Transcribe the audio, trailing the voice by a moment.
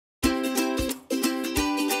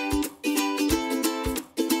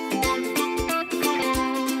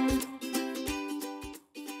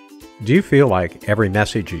Do you feel like every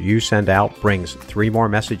message you send out brings 3 more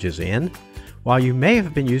messages in? While you may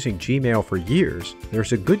have been using Gmail for years,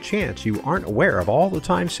 there's a good chance you aren't aware of all the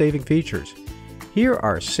time-saving features. Here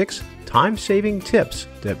are 6 time-saving tips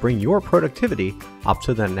that bring your productivity up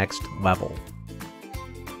to the next level.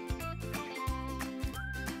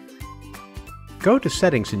 Go to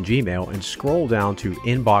Settings in Gmail and scroll down to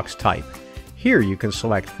Inbox Type. Here you can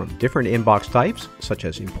select from different inbox types, such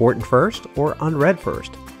as Important First or Unread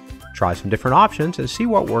First. Try some different options and see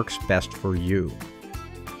what works best for you.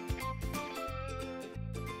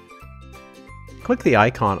 Click the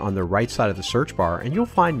icon on the right side of the search bar and you'll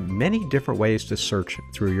find many different ways to search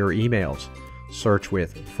through your emails. Search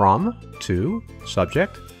with From, To,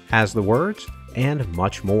 Subject, Has the Words, and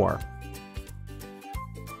much more.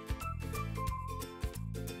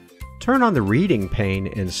 Turn on the Reading pane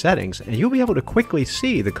in Settings and you'll be able to quickly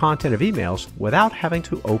see the content of emails without having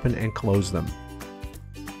to open and close them.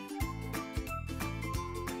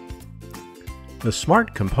 The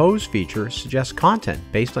Smart Compose feature suggests content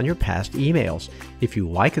based on your past emails. If you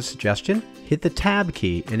like a suggestion, hit the Tab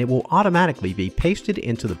key and it will automatically be pasted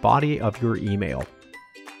into the body of your email.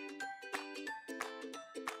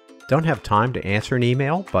 Don't have time to answer an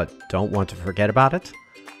email but don't want to forget about it?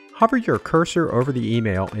 Hover your cursor over the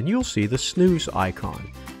email and you'll see the Snooze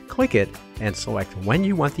icon. Click it and select when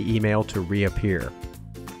you want the email to reappear.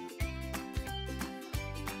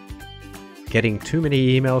 Getting too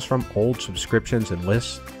many emails from old subscriptions and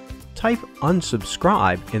lists? Type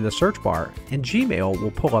unsubscribe in the search bar and Gmail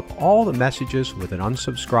will pull up all the messages with an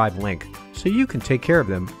unsubscribe link so you can take care of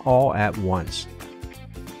them all at once.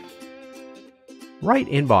 Right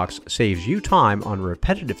Inbox saves you time on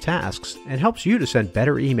repetitive tasks and helps you to send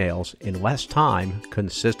better emails in less time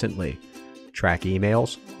consistently. Track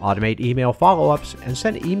emails, automate email follow-ups, and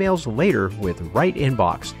send emails later with Right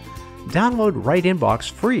Inbox. Download Right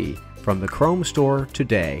Inbox free from the Chrome Store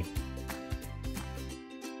today.